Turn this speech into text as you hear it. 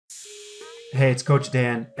Hey, it's Coach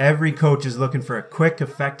Dan. Every coach is looking for a quick,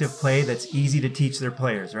 effective play that's easy to teach their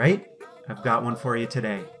players, right? I've got one for you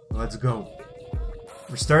today. Let's go.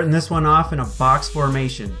 We're starting this one off in a box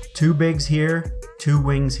formation. 2 bigs here, 2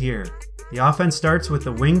 wings here. The offense starts with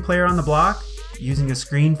the wing player on the block, using a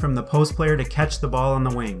screen from the post player to catch the ball on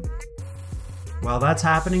the wing. While that's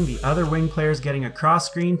happening, the other wing player is getting a cross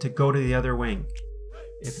screen to go to the other wing.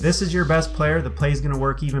 If this is your best player, the play is going to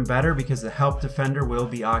work even better because the help defender will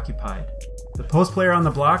be occupied. The post player on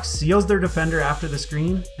the block seals their defender after the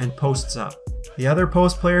screen and posts up. The other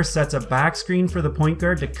post player sets a back screen for the point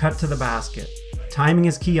guard to cut to the basket. Timing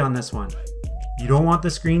is key on this one. You don't want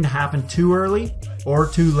the screen to happen too early or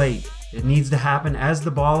too late. It needs to happen as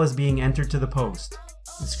the ball is being entered to the post.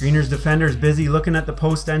 The screener's defender is busy looking at the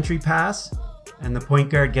post entry pass, and the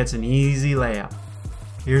point guard gets an easy layup.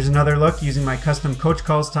 Here's another look using my custom Coach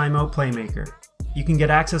Calls Timeout Playmaker. You can get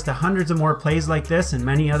access to hundreds of more plays like this and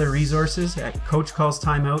many other resources at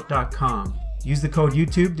coachcallstimeout.com. Use the code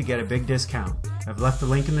YouTube to get a big discount. I've left the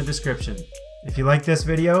link in the description. If you like this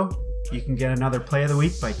video, you can get another play of the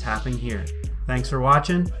week by tapping here. Thanks for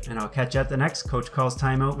watching, and I'll catch you at the next Coach Calls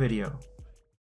Timeout video.